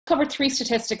covered 3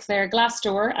 statistics there,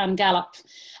 Glassdoor and Gallup.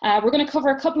 We're going to cover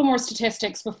a couple of more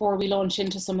statistics before we launch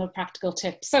into some of the practical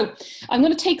tips. So I'm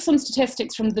going to take some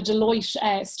statistics from the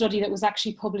Deloitte study that was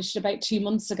actually published about 2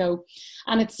 months ago.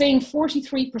 And it's saying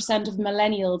 43% of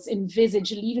millennials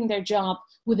envisage leaving their job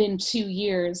within 2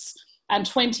 years, and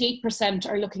 28%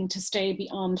 are looking to stay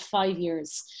beyond 5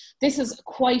 years. This is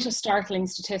quite a startling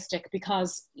statistic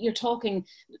because you're talking,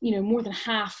 more than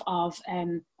half of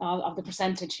the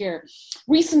percentage here.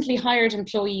 Recently hired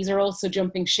employees are also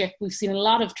jumping ship. We've seen a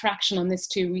lot of traction on this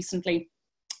too recently.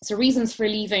 So reasons for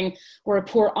leaving were a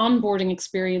poor onboarding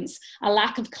experience, a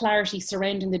lack of clarity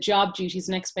surrounding the job duties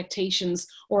and expectations,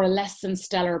 or a less than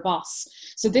stellar boss.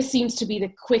 So this seems to be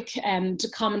the quick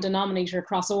common denominator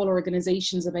across all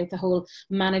organizations about the whole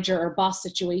manager or boss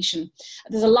situation.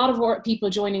 There's a lot of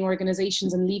people joining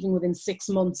organizations and leaving within 6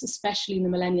 months, especially in the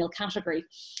millennial category.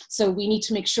 So we need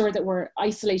to make sure that we're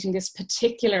isolating this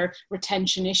particular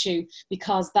retention issue,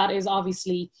 because that is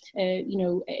obviously,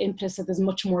 implicit there's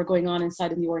much more going on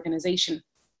inside of the organization.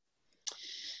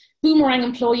 Boomerang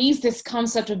employees, this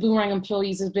concept of boomerang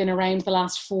employees has been around the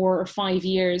last 4 or 5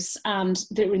 years, and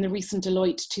in the recent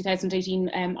Deloitte 2018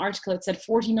 article, it said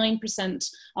 49%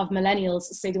 of millennials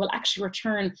say they will actually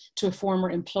return to a former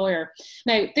employer.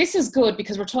 Now, this is good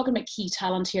because we're talking about key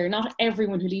talent here. Not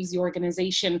everyone who leaves the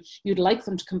organization, you'd like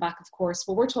them to come back, of course,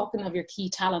 but we're talking of your key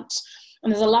talent.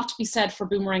 And there's a lot to be said for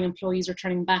boomerang employees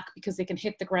returning back because they can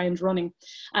hit the ground running.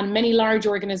 And many large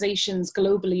organizations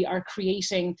globally are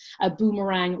creating a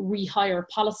boomerang rehire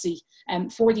policy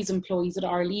for these employees that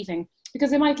are leaving, because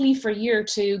they might leave for a year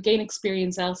to gain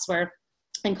experience elsewhere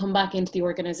and come back into the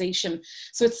organization.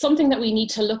 So it's something that we need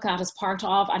to look at as part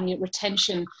of any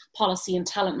retention policy and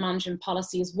talent management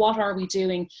policy, is what are we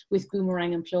doing with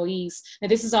boomerang employees? Now,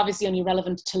 this is obviously only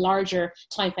relevant to larger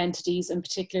type entities, in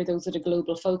particular those with a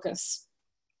global focus.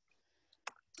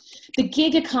 The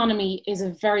gig economy is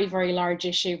a very, very large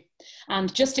issue.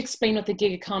 And just to explain what the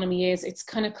gig economy is, it's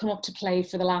kind of come up to play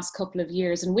for the last couple of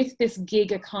years. And with this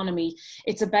gig economy,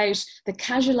 it's about the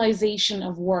casualization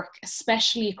of work,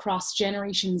 especially across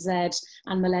Generation Z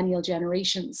and millennial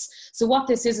generations. So what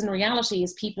this is in reality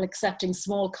is people accepting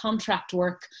small contract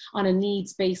work on a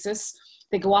needs basis.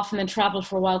 They go off and then travel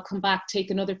for a while, come back, take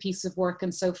another piece of work,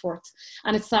 and so forth.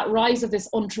 And it's that rise of this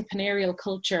entrepreneurial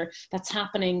culture that's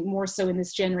happening more so in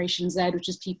this Generation Z, which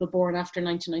is people born after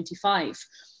 1995.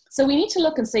 So we need to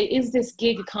look and say, is this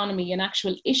gig economy an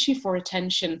actual issue for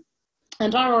retention?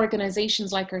 And are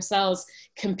organizations like ourselves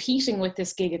competing with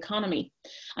this gig economy?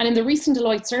 And in the recent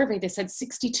Deloitte survey, they said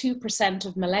 62%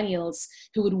 of millennials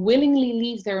who would willingly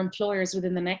leave their employers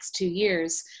within the next 2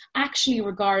 years actually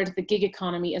regard the gig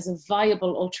economy as a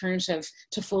viable alternative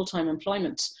to full-time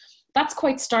employment. That's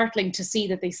quite startling to see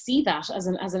that they see that as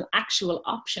an actual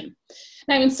option.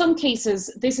 Now, in some cases,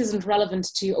 this isn't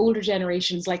relevant to older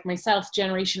generations like myself,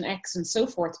 Generation X and so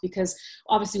forth, because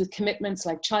obviously with commitments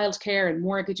like childcare and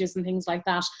mortgages and things like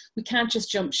that, we can't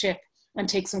just jump ship and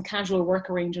take some casual work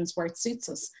arrangements where it suits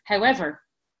us. However,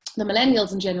 the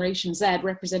millennials and Generation Z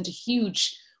represent a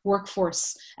huge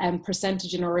workforce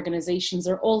percentage in our organizations.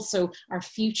 Are also our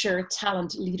future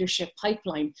talent leadership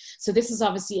pipeline. So this is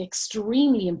obviously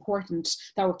extremely important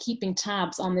that we're keeping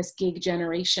tabs on this gig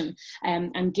generation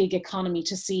and gig economy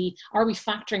to see, are we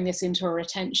factoring this into our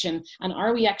retention, and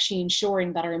are we actually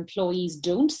ensuring that our employees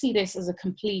don't see this as a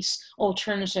complete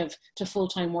alternative to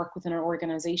full-time work within our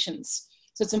organizations.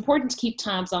 So it's important to keep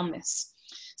tabs on this.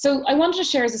 So I wanted to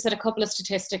share, as I said, a couple of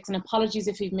statistics, and apologies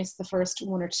if you've missed the first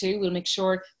 1 or 2. We'll make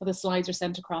sure that the slides are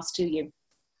sent across to you.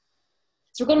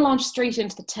 So we're going to launch straight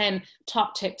into the 10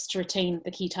 top tips to retain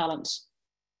the key talent.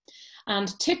 And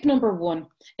tip number 1,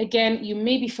 again, you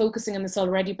may be focusing on this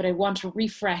already, but I want to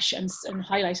refresh and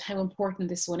highlight how important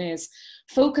this one is.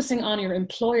 Focusing on your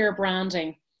employer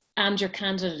branding and your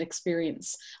candidate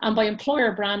experience. And by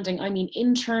employer branding, I mean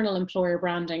internal employer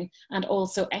branding and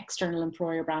also external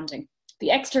employer branding. The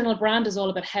external brand is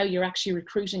all about how you're actually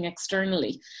recruiting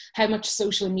externally, how much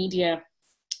social media,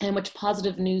 how much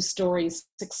positive news stories,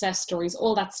 success stories,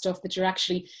 all that stuff that you're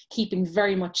actually keeping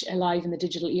very much alive in the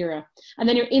digital era. And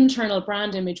then your internal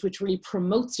brand image, which really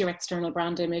promotes your external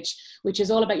brand image, which is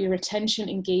all about your retention,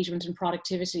 engagement, and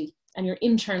productivity, and your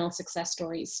internal success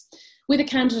stories. With a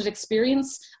candidate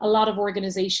experience, a lot of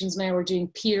organizations now are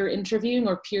doing peer interviewing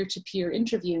or peer-to-peer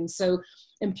interviewing. So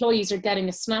employees are getting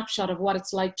a snapshot of what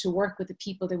it's like to work with the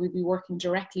people that would be working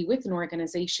directly with an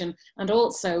organization. And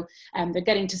also they're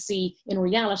getting to see in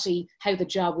reality how the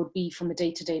job would be from a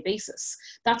day-to-day basis.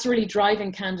 That's really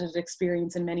driving candidate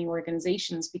experience in many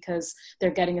organizations because they're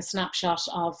getting a snapshot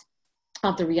of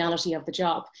the reality of the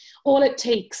job. All it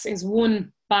takes is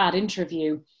one bad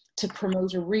interview to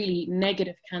promote a really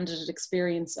negative candidate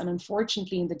experience. And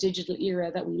unfortunately, in the digital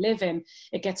era that we live in,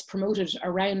 it gets promoted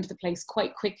around the place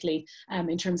quite quickly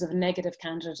in terms of a negative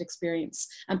candidate experience.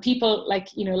 And people like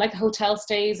hotel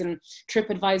stays and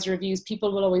TripAdvisor reviews,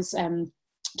 people will always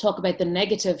talk about the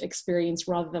negative experience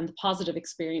rather than the positive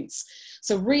experience.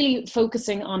 So really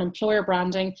focusing on employer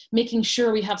branding, making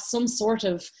sure we have some sort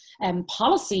of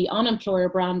policy on employer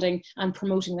branding and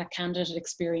promoting that candidate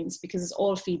experience, because it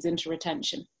all feeds into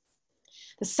retention.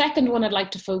 The second one I'd like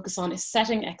to focus on is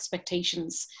setting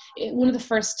expectations. One of the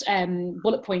first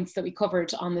bullet points that we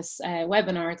covered on this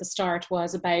webinar at the start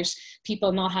was about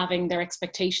people not having their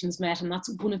expectations met, and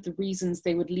that's one of the reasons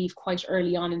they would leave quite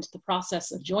early on into the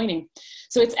process of joining.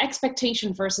 So it's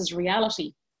expectation versus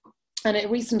reality. And a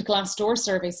recent Glassdoor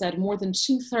survey said more than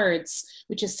 2/3,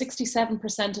 which is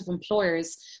 67% of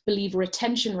employers, believe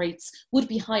retention rates would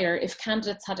be higher if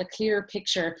candidates had a clearer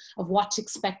picture of what to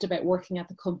expect about working at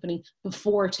the company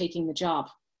before taking the job.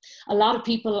 A lot of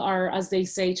people are, as they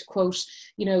say, to quote,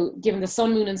 given the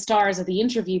sun, moon and stars at the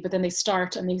interview, but then they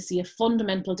start and they see a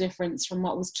fundamental difference from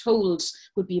what was told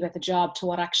would be about the job to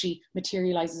what actually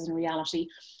materializes in reality.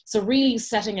 So really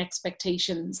setting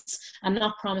expectations and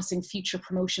not promising future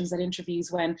promotions at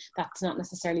interviews when that's not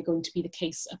necessarily going to be the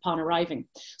case upon arriving.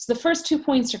 So the first 2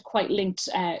 points are quite linked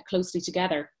closely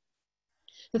together.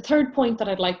 The third point that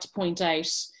I'd like to point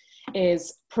out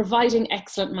is providing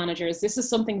excellent managers. This is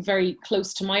something very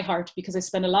close to my heart because I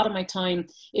spend a lot of my time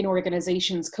in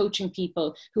organizations coaching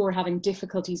people who are having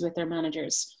difficulties with their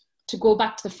managers. To go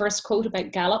back to the first quote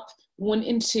about Gallup, 1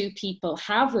 in 2 people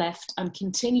have left and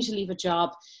continue to leave a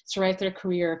job throughout their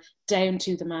career down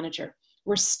to the manager.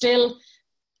 We're still,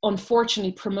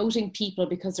 unfortunately, promoting people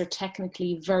because they're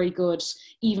technically very good,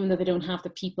 even though they don't have the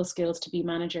people skills to be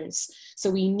managers. So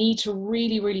we need to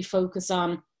really, really focus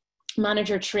on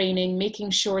manager training, making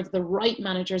sure that the right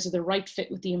managers are the right fit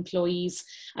with the employees,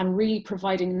 and really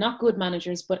providing not good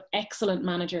managers, but excellent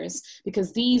managers,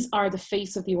 because these are the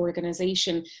face of the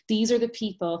organization. These are the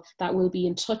people that will be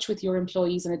in touch with your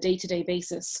employees on a day-to-day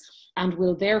basis and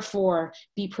will therefore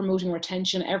be promoting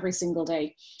retention every single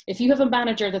day. If you have a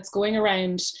manager that's going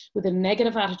around with a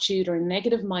negative attitude or a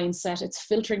negative mindset, it's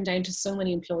filtering down to so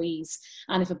many employees.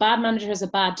 And if a bad manager has a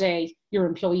bad day, your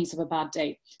employees have a bad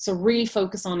day. So really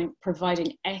focus on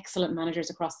providing excellent managers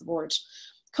across the board.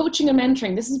 Coaching and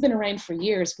mentoring, this has been around for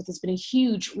years, but there's been a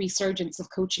huge resurgence of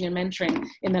coaching and mentoring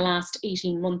in the last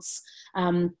 18 months.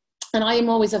 And I am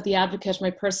always of the advocate,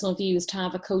 my personal view is to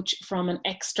have a coach from an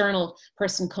external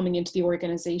person coming into the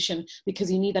organization,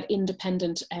 because you need that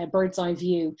independent bird's eye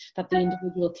view that the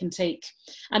individual can take.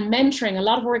 And mentoring, a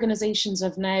lot of organizations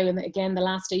have now, and again, the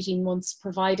last 18 months,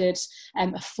 provided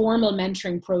a formal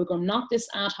mentoring program, not this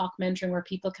ad hoc mentoring where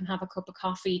people can have a cup of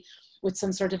coffee with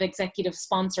some sort of executive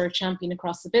sponsor or champion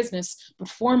across the business, but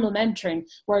formal mentoring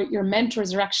where your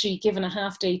mentors are actually given a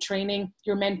half-day training,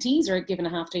 your mentees are given a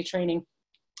half-day training,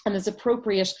 and there's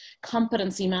appropriate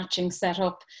competency matching set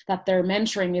up, that their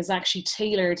mentoring is actually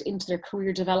tailored into their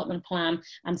career development plan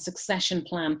and succession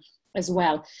plan as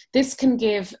well. This can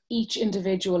give each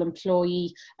individual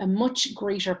employee a much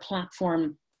greater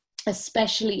platform,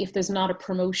 especially if there's not a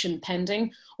promotion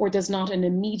pending or there's not an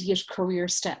immediate career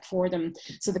step for them.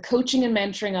 So the coaching and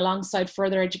mentoring alongside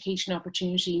further education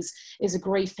opportunities is a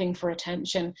great thing for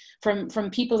retention.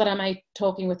 From people that I'm out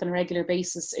talking with on a regular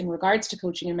basis in regards to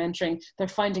coaching and mentoring, they're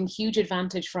finding huge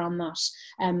advantage from that,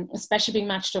 especially being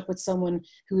matched up with someone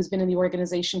who has been in the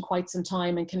organization quite some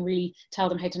time and can really tell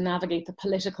them how to navigate the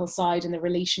political side and the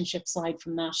relationship side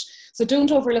from that. So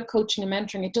don't overlook coaching and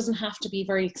mentoring. It doesn't have to be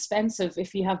very expensive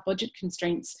if you have budget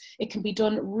constraints. It can be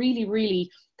done really, really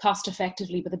cost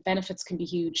effectively, but the benefits can be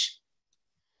huge.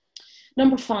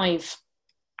 Number 5,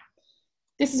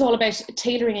 this is all about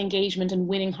tailoring engagement and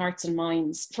winning hearts and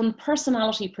minds. From a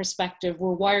personality perspective,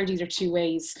 we're wired either 2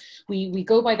 ways. We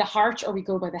go by the heart or we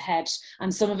go by the head,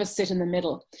 and some of us sit in the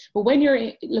middle. But when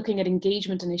you're looking at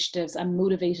engagement initiatives and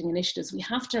motivating initiatives, we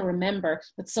have to remember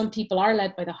that some people are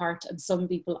led by the heart and some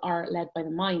people are led by the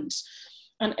mind.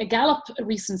 And a Gallup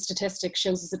recent statistic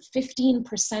shows us that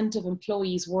 15% of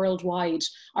employees worldwide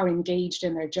are engaged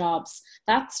in their jobs.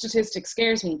 That statistic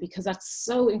scares me because that's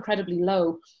so incredibly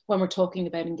low when we're talking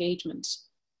about engagement.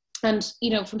 And, you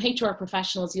know, from HR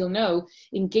professionals, you'll know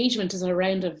engagement is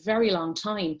around a very long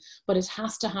time, but it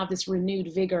has to have this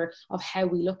renewed vigor of how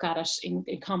we look at it in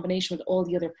combination with all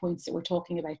the other points that we're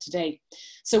talking about today.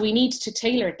 So we need to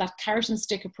tailor it. That carrot and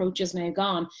stick approach is now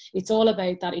gone. It's all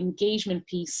about that engagement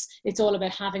piece. It's all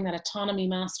about having that autonomy,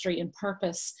 mastery, and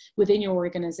purpose within your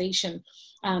organization,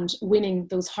 and winning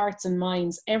those hearts and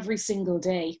minds every single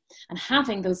day, and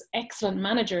having those excellent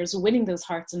managers winning those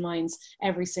hearts and minds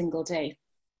every single day.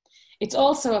 It's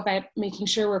also about making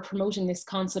sure we're promoting this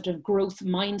concept of growth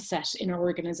mindset in our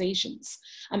organizations.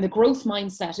 And the growth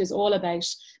mindset is all about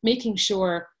making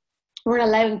sure we're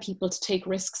allowing people to take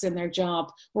risks in their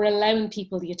job. We're allowing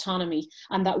people the autonomy,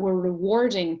 and that we're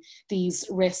rewarding these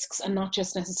risks and not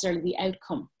just necessarily the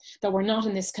outcome. That we're not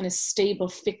in this kind of stable,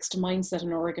 fixed mindset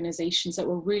in our organizations, that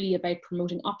we're really about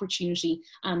promoting opportunity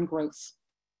and growth.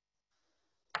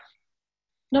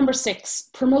 Number 6,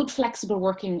 promote flexible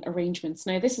working arrangements.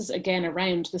 Now, this is again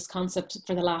around this concept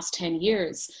for the last 10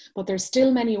 years, but there's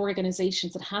still many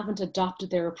organizations that haven't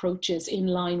adopted their approaches in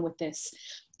line with this.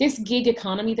 This gig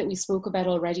economy that we spoke about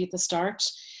already at the start,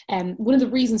 one of the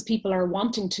reasons people are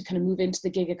wanting to kind of move into the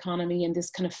gig economy and this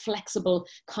kind of flexible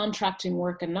contracting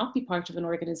work and not be part of an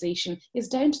organization is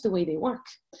down to the way they work.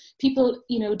 People,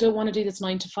 you know, don't want to do this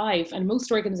 9 to 5, and most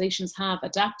organizations have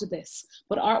adapted this.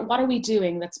 But what are we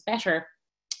doing that's better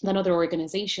than other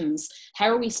organizations? How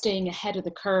are we staying ahead of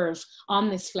the curve on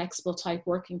this flexible type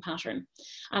working pattern?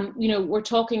 And, you know, we're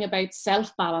talking about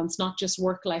self-balance, not just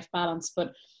work-life balance,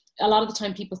 but a lot of the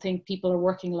time people think people are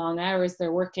working long hours.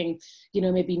 They're working, you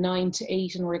know, maybe 9 to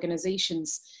 8 in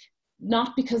organizations,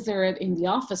 not because they're in the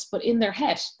office, but in their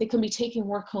head. They can be taking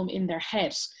work home in their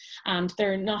head, and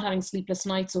they're not having sleepless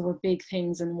nights over big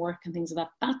things and work and things like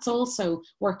that. That's also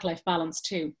work-life balance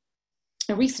too.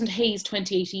 A recent Hays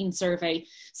 2018 survey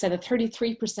said that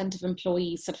 33% of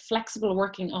employees said flexible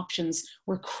working options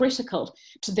were critical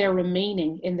to their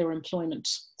remaining in their employment.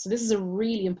 So this is a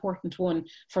really important one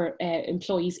for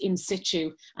employees in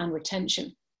situ and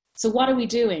retention. So what are we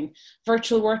doing?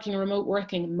 Virtual working, remote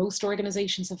working, most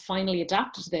organizations have finally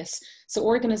adapted to this. So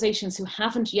organizations who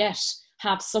haven't yet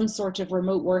have some sort of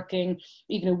remote working,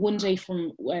 even a one day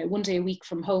a week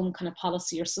from home kind of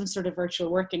policy, or some sort of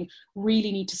virtual working,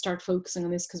 really need to start focusing on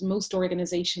this, because most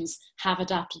organizations have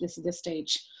adapted this at this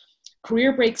stage.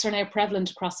 Career breaks are now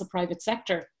prevalent across the private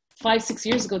sector. 5-6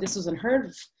 years ago, this was unheard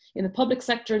of. In the public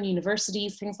sector and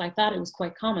universities, things like that, it was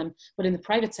quite common, but in the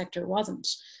private sector, it wasn't.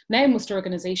 Now most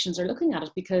organizations are looking at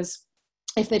it, because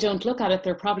if they don't look at it,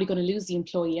 they're probably going to lose the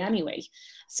employee anyway.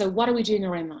 So what are we doing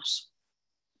around that?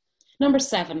 Number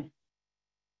 7,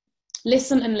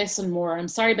 listen and listen more. I'm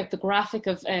sorry about the graphic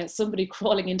of somebody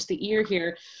crawling into the ear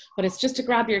here, but it's just to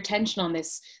grab your attention on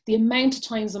this. The amount of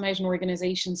times I'm out in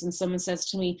organizations and someone says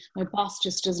to me, my boss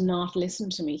just does not listen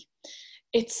to me.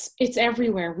 It's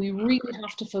everywhere. We really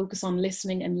have to focus on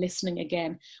listening and listening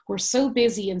again. We're so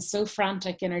busy and so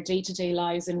frantic in our day-to-day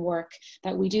lives and work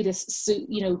that we do this,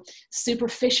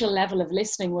 superficial level of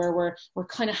listening where we're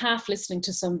kind of half listening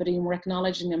to somebody and we're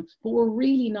acknowledging them, but we're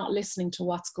really not listening to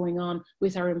what's going on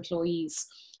with our employees.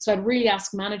 So I'd really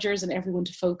ask managers and everyone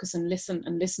to focus and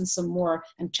listen some more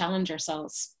and challenge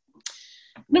ourselves.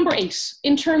 Number 8,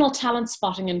 internal talent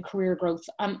spotting and career growth.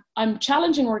 I'm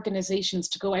challenging organizations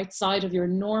to go outside of your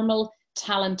normal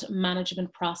talent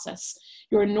management process,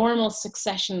 your normal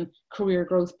succession career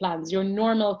growth plans, your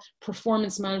normal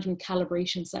performance management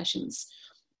calibration sessions.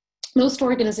 Most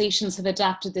organizations have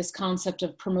adapted this concept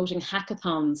of promoting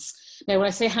hackathons. Now, when I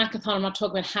say hackathon, I'm not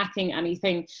talking about hacking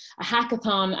anything. A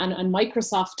hackathon, and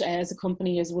Microsoft as a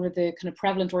company is one of the kind of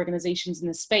prevalent organizations in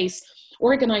this space,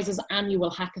 organizes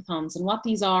annual hackathons. And what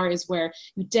these are is where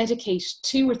you dedicate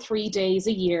 2 or 3 days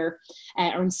a year,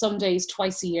 or in some days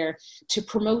twice a year, to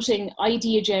promoting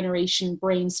idea generation,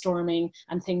 brainstorming,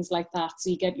 and things like that. So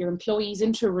you get your employees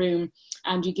into a room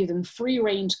and you give them free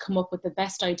rein to come up with the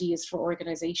best ideas for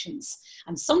organizations.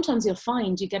 And sometimes you'll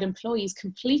find you get employees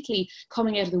completely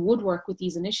coming out of the woodwork with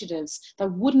these initiatives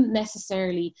that wouldn't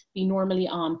necessarily be normally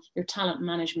on your talent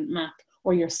management map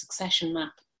or your succession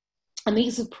map. And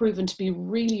these have proven to be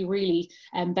really, really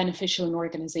beneficial in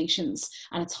organizations.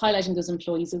 And it's highlighting those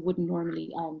employees that wouldn't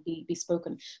normally be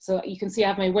spoken. So you can see I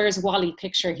have my Where's Wally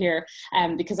picture here,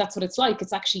 because that's what it's like.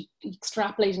 It's actually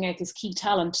extrapolating out this key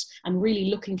talent and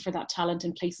really looking for that talent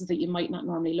in places that you might not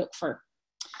normally look for.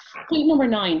 Point number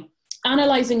 9,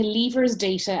 analyzing levers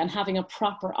data and having a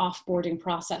proper offboarding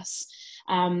process.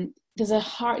 There's a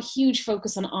huge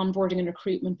focus on onboarding and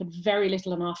recruitment, but very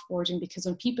little on offboarding, because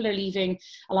when people are leaving,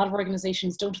 a lot of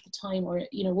organizations don't have the time or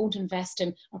won't invest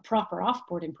in a proper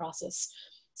offboarding process.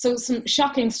 So some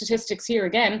shocking statistics here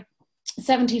again.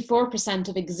 74%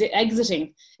 of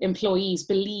exiting employees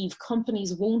believe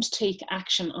companies won't take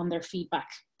action on their feedback.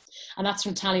 And that's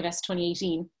from Tallyvest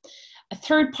 2018. A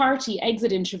third-party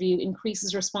exit interview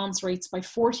increases response rates by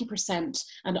 40%,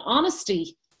 and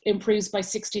honesty improves by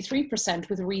 63%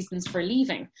 with reasons for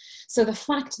leaving. So the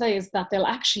fact is that they'll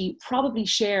actually probably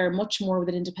share much more with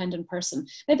an independent person.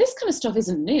 Now, this kind of stuff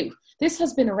isn't new. This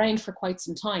has been around for quite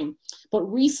some time, but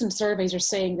recent surveys are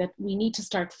saying that we need to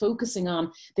start focusing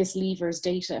on this leavers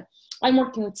data. I'm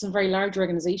working with some very large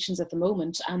organizations at the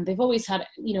moment, and they've always had,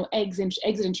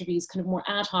 exit interviews kind of more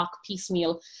ad hoc,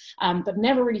 piecemeal, but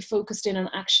never really focused in on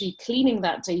actually cleaning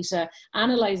that data,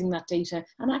 analyzing that data,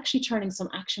 and actually turning some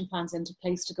action plans into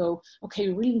place to go, okay,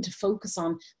 we really need to focus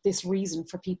on this reason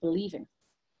for people leaving.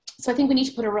 So I think we need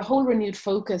to put a whole renewed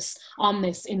focus on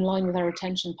this in line with our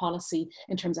retention policy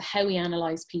in terms of how we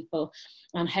analyze people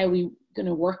and how we're going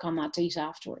to work on that data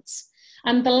afterwards.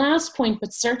 And the last point,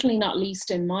 but certainly not least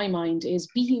in my mind, is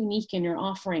be unique in your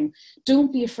offering.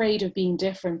 Don't be afraid of being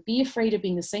different. Be afraid of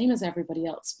being the same as everybody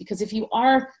else. Because if you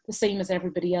are the same as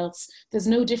everybody else, there's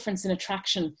no difference in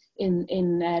attraction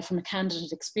from a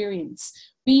candidate experience.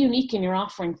 Be unique in your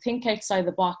offering. Think outside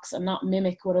the box and not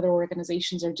mimic what other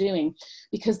organizations are doing.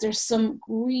 Because there's some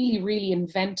really, really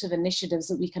inventive initiatives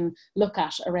that we can look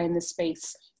at around this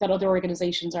space that other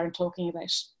organizations aren't talking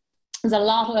about. There's a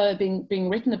lot being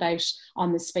written about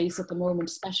on this space at the moment,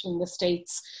 especially in the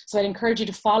States. So I'd encourage you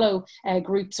to follow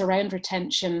groups around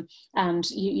retention and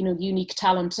unique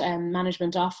talent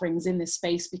management offerings in this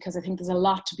space, because I think there's a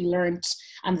lot to be learned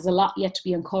and there's a lot yet to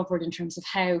be uncovered in terms of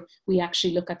how we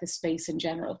actually look at this space in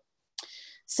general.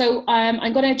 So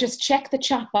I'm going to just check the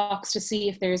chat box to see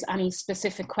if there's any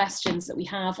specific questions that we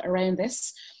have around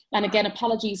this. And again,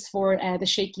 apologies for the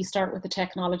shaky start with the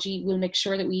technology. We'll make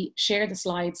sure that we share the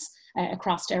slides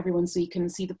across to everyone so you can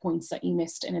see the points that you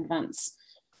missed in advance.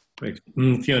 Great.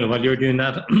 Fiona, while you're doing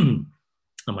that,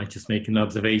 I might just make an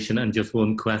observation and just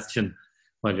one question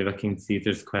while you're looking to see if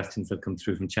there's questions that come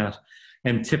through from chat.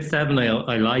 Tip 7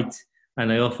 I liked,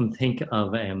 and I often think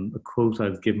of a quote I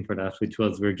was given for that, which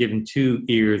was, we're given 2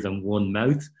 ears and 1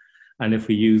 mouth. And if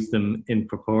we use them in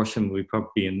proportion, we'd probably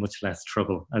be in much less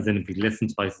trouble, as in if we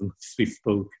listened twice as much as we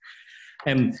spoke.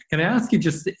 Can I ask you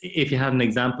just if you had an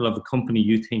example of a company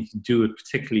you think do it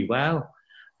particularly well,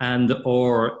 and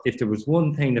or if there was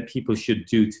one thing that people should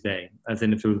do today, as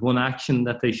in if there was one action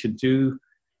that they should do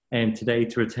today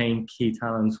to retain key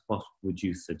talent, what would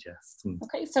you suggest?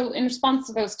 Okay, so in response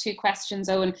to those 2 questions,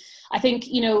 Owen, I think,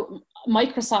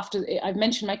 Microsoft, I've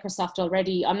mentioned Microsoft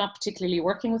already. I'm not particularly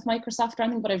working with Microsoft or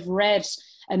anything, but I've read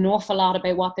an awful lot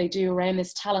about what they do around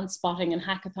this talent spotting and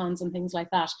hackathons and things like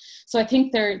that. So I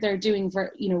think they're doing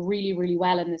really, really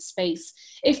well in this space.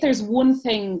 If there's one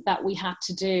thing that we had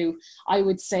to do, I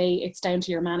would say it's down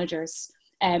to your managers.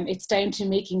 It's down to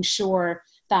making sure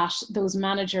that those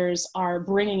managers are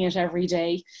bringing it every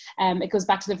day. It goes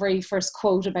back to the very first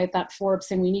quote about that Forbes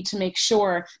thing. We need to make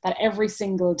sure that every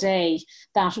single day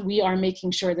that we are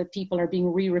making sure that people are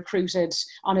being re-recruited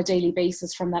on a daily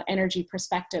basis from that energy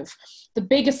perspective. The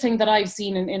biggest thing that I've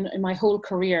seen in my whole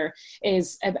career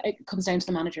is it comes down to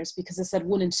the managers, because I said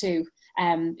 1 and 2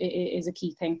 is a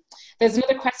key thing. There's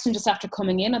another question just after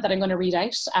coming in that I'm going to read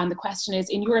out, and the question is,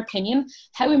 in your opinion,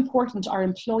 how important are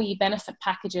employee benefit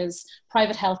packages,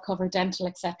 private health cover, dental,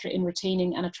 etc., in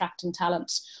retaining and attracting talent?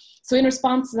 So in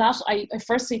response to that, I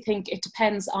firstly think it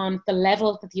depends on the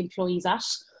level that the employee's at.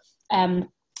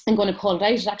 I'm going to call it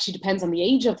out. It actually depends on the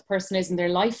age of the person is in their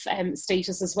life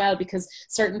status as well, because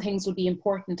certain things will be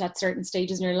important at certain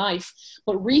stages in your life.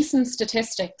 But recent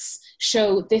statistics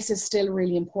show this is still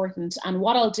really important. And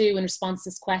what I'll do in response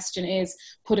to this question is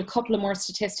put a couple of more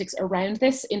statistics around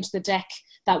this into the deck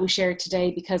that we shared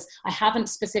today, because I haven't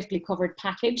specifically covered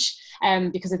package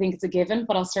because I think it's a given,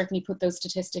 but I'll certainly put those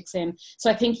statistics in. So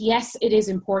I think, yes, it is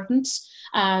important,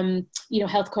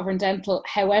 health cover and dental.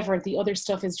 However, the other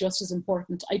stuff is just as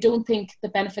important. I don't think the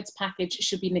benefits package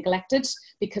should be neglected,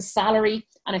 because salary,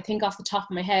 and I think off the top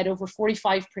of my head, over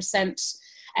 45%,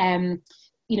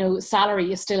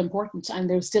 salary is still important, and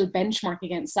there's still benchmark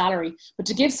against salary. But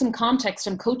to give some context,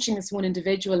 I'm coaching this one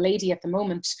individual lady at the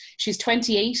moment. She's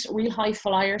 28, real high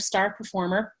flyer, star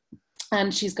performer.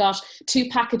 And she's got 2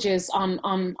 packages on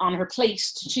her plate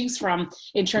to choose from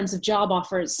in terms of job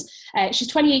offers. She's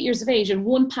 28 years of age, and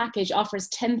one package offers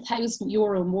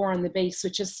 €10,000 more on the base,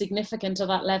 which is significant at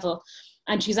that level.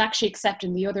 And she's actually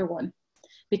accepting the other one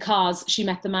because she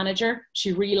met the manager.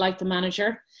 She really liked the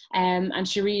manager. And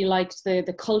she really liked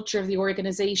the culture of the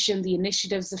organization, the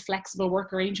initiatives, the flexible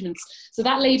work arrangements. So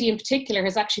that lady in particular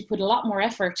has actually put a lot more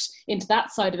effort into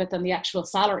that side of it than the actual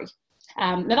salary.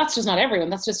 Now that's just not everyone,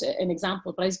 that's just an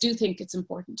example, but I do think it's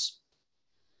important.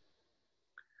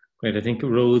 Great. I think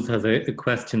Rose has a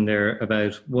question there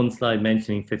about one slide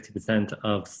mentioning 50%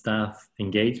 of staff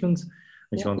engagement.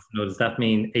 And she wants to know, does that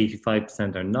mean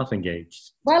 85% are not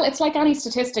engaged? Well, it's like any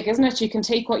statistic, isn't it? You can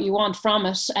take what you want from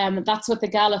it. That's what the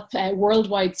Gallup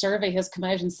worldwide survey has come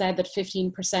out and said, that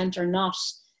 15% are not,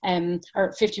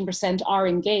 or 15% are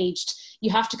engaged. You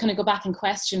have to kind of go back and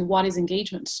question, what is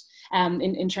engagement?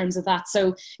 In terms of that.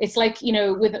 So it's like, you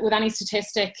know, with any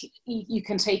statistic, you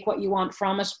can take what you want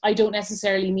from it. I don't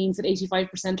necessarily mean that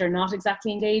 85% are not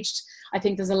exactly engaged. I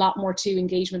think there's a lot more to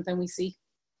engagement than we see.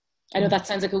 I know that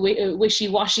sounds like a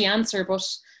wishy-washy answer, but...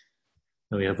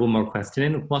 We have one more question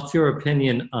in. What's your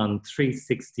opinion on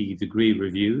 360-degree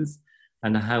reviews,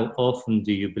 and how often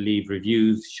do you believe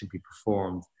reviews should be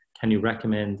performed? Can you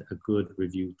recommend a good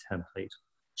review template?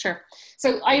 Sure.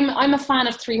 So I'm a fan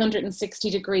of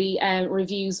 360-degree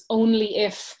reviews only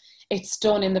if it's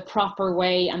done in the proper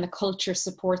way and the culture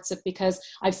supports it, because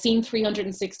I've seen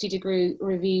 360-degree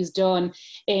reviews done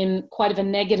in quite of a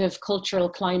negative cultural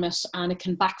climate and it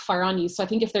can backfire on you. So I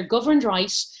think if they're governed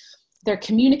right, they're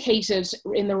communicated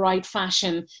in the right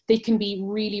fashion, they can be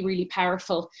really, really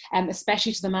powerful,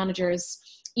 especially to the managers.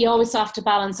 You always have to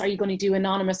balance, are you going to do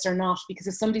anonymous or not? Because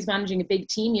if somebody's managing a big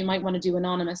team, you might want to do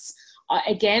anonymous.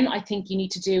 Again, I think you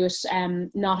need to do it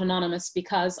not anonymous,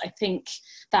 because I think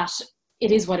that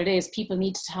it is what it is. People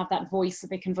need to have that voice so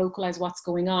they can vocalize what's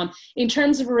going on. In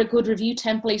terms of a good review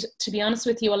template, to be honest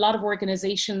with you, a lot of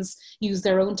organizations use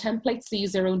their own templates, they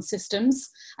use their own systems.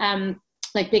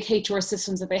 Like big HR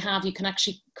systems that they have, you can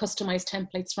actually customize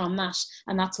templates from that.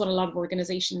 And that's what a lot of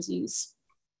organizations use.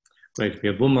 Great. We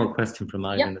have one more question from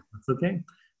Ivan, if that's okay.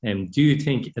 Do you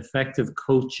think effective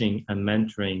coaching and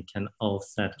mentoring can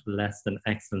offset less than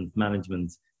excellent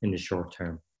management in the short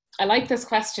term? I like this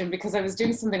question because I was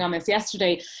doing something on this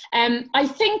yesterday. I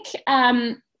think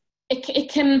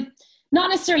it can not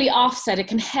necessarily offset, it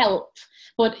can help.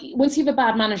 But once you have a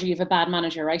bad manager, you have a bad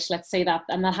manager, right? Let's say that,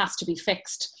 and that has to be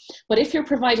fixed. But if you're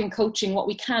providing coaching, what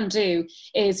we can do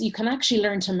is you can actually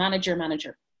learn to manage your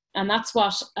manager. And that's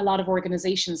what a lot of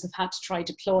organizations have had to try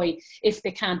deploy if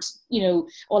they can't, you know,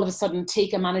 all of a sudden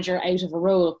take a manager out of a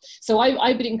role. So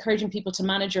I've been encouraging people to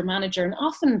manage your manager, and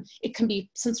often it can be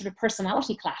some sort of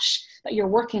personality clash, that you're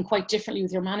working quite differently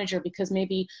with your manager because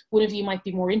maybe one of you might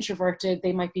be more introverted,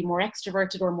 they might be more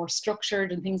extroverted or more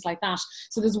structured and things like that.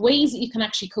 So there's ways that you can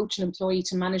actually coach an employee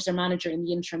to manage their manager in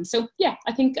the interim. So yeah,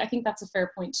 I think that's a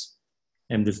fair point.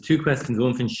 And there's two questions,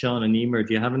 one from Sean and Emer.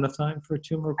 Do you have enough time for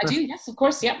two more questions? I do, yes, of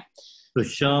course, yeah. So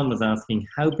Sean was asking,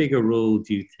 how big a role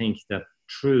do you think that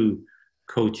true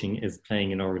coaching is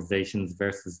playing in organizations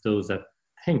versus those that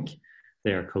think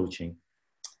they are coaching?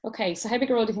 Okay, so how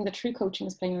big a role do you think that true coaching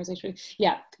is playing in organization?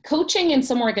 Yeah, coaching in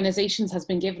some organizations has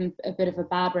been given a bit of a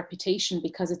bad reputation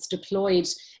because it's deployed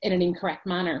in an incorrect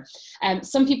manner.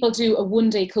 Some people do a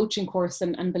one-day coaching course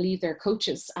and believe they're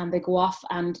coaches, and they go off,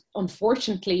 and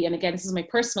unfortunately, and again, this is my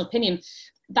personal opinion,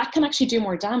 that can actually do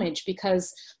more damage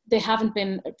because they haven't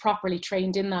been properly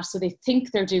trained in that. So they think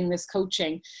they're doing this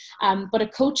coaching. But a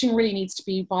coaching really needs to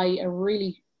be by a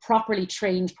really properly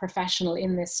trained professional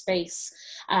in this space.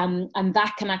 And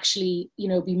that can actually, you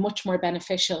know, be much more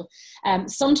beneficial.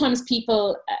 Sometimes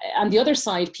people, on the other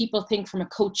side, people think from a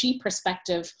coachee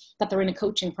perspective that they're in a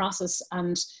coaching process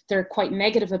and they're quite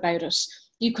negative about it.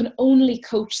 You can only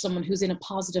coach someone who's in a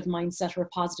positive mindset or a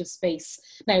positive space.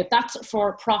 Now, that's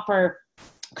for proper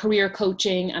career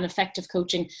coaching and effective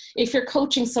coaching. If you're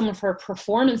coaching someone for a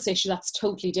performance issue, that's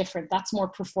totally different. That's more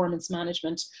performance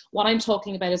management. What I'm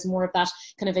talking about is more of that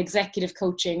kind of executive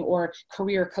coaching or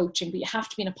career coaching, but you have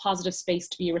to be in a positive space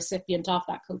to be a recipient of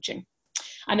that coaching.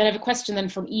 And then I have a question then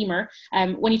from Emer.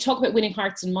 When you talk about winning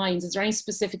hearts and minds, is there any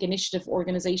specific initiative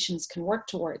organizations can work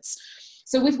towards?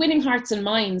 So with winning hearts and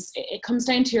minds, it comes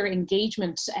down to your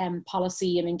engagement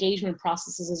policy and engagement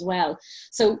processes as well.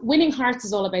 So winning hearts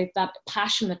is all about that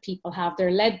passion that people have.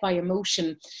 They're led by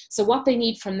emotion. So what they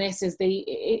need from this is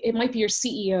it might be your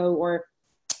CEO or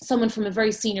someone from a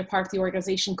very senior part of the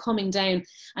organization coming down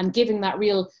and giving that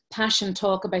real passion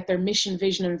talk about their mission,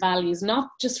 vision, and values, not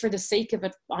just for the sake of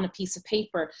it on a piece of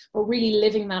paper, but really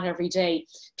living that every day.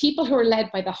 People who are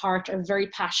led by the heart are very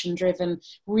passion driven,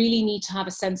 really need to have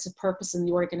a sense of purpose in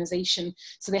the organization.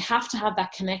 So they have to have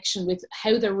that connection with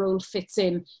how their role fits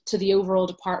in to the overall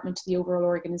department, to the overall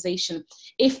organization.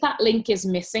 If that link is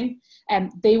missing,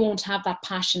 they won't have that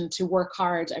passion to work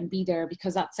hard and be there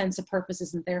because that sense of purpose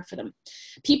isn't there for them.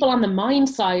 People on the mind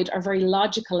side are very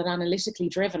logical and analytically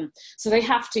driven. So they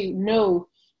have to know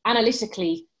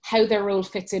analytically how their role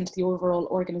fits into the overall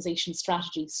organization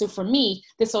strategy. So for me,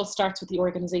 this all starts with the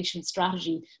organization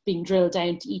strategy being drilled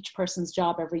down to each person's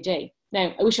job every day.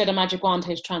 Now, I wish I had a magic wand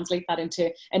to translate that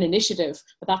into an initiative,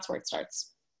 but that's where it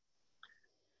starts.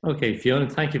 Okay, Fiona,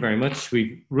 thank you very much.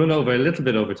 We've run over a little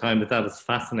bit over time, but that was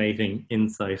fascinating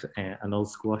insight and all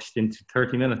squashed into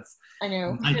 30 minutes. I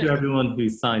know. Thank you everyone who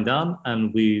signed on,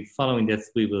 and following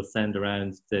this, we will send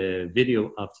around the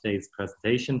video of today's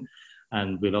presentation,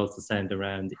 and we'll also send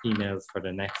around emails for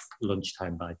the next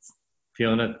lunchtime bites.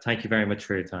 Fiona, thank you very much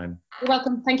for your time. You're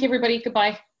welcome. Thank you, everybody.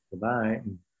 Goodbye. Goodbye.